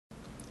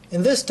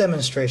In this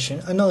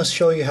demonstration, I'm going to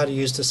show you how to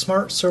use the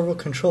Smart Servo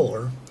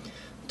Controller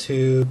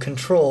to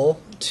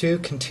control two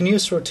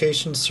continuous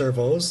rotation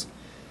servos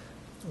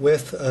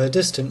with a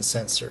distance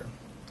sensor.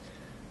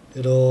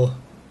 It'll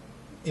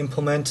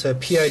implement a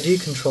PID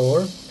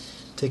controller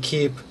to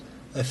keep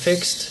a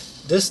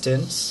fixed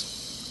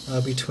distance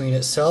between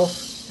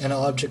itself and an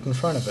object in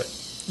front of it.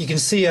 You can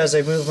see as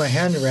I move my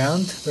hand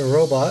around, the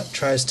robot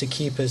tries to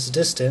keep its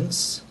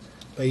distance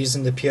by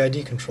using the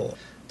PID controller.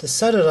 To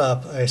set it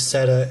up, I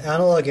set an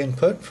analog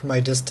input for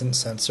my distance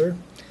sensor,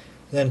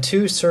 then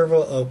two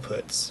servo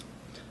outputs.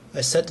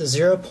 I set the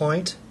 0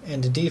 point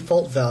and the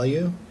default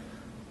value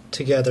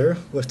together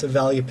with the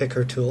value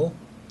picker tool,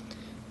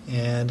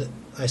 and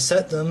I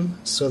set them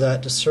so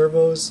that the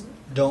servos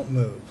don't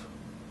move.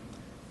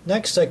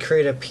 Next, I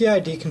create a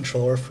PID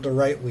controller for the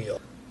right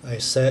wheel. I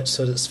set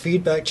so that its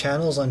feedback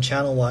channel is on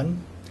channel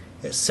 1.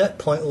 Its set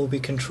point will be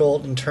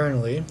controlled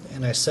internally,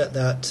 and I set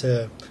that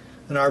to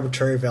an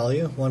arbitrary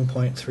value,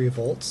 1.3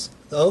 volts.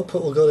 The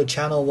output will go to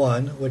channel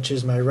 1, which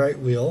is my right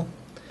wheel,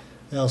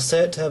 and I'll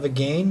set it to have a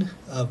gain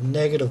of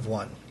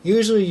 -1.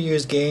 Usually you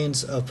use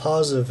gains of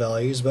positive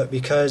values, but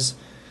because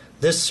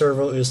this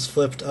servo is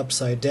flipped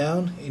upside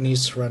down, it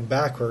needs to run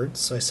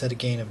backwards, so I set a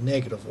gain of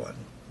 -1.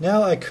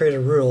 Now I create a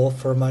rule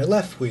for my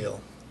left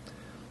wheel.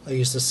 I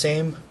use the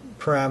same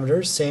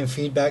parameters, same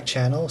feedback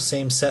channel,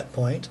 same set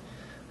point,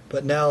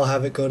 but now I'll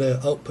have it go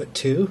to output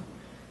 2.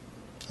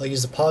 I'll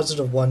use a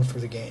 +1 for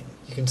the gain.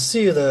 You can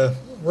see the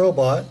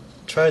robot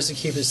tries to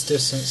keep its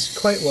distance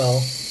quite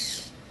well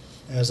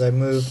as I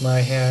move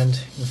my hand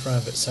in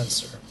front of its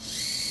sensor.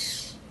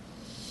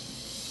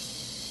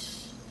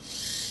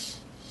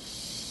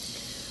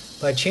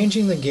 By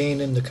changing the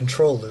gain in the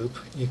control loop,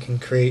 you can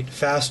create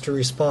faster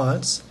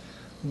response,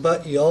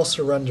 but you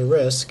also run the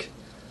risk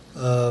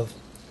of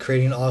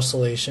creating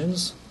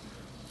oscillations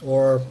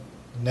or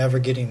never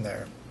getting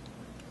there.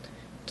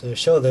 To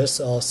show this,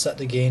 I'll set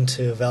the gain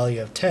to a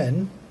value of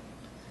 10.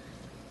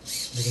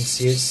 You can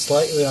see it's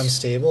slightly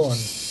unstable and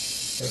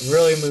it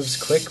really moves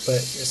quick, but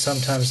it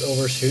sometimes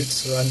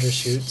overshoots or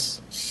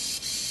undershoots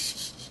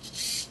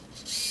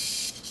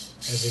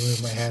as I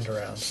move my hand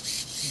around.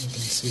 You can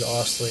see the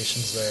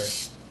oscillations there.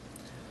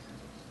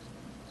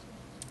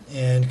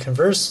 And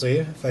conversely,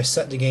 if I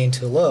set the gain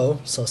to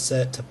low, so I'll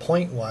set it to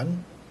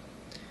 0.1,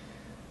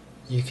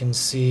 you can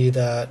see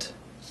that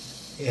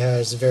it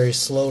has a very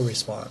slow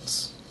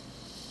response.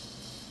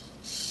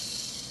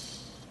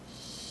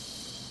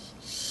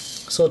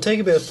 So it'll take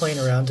a bit of playing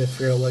around to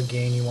figure out what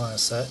gain you want to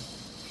set.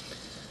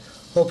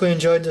 Hope you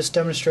enjoyed this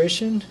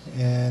demonstration,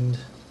 and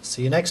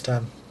see you next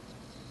time.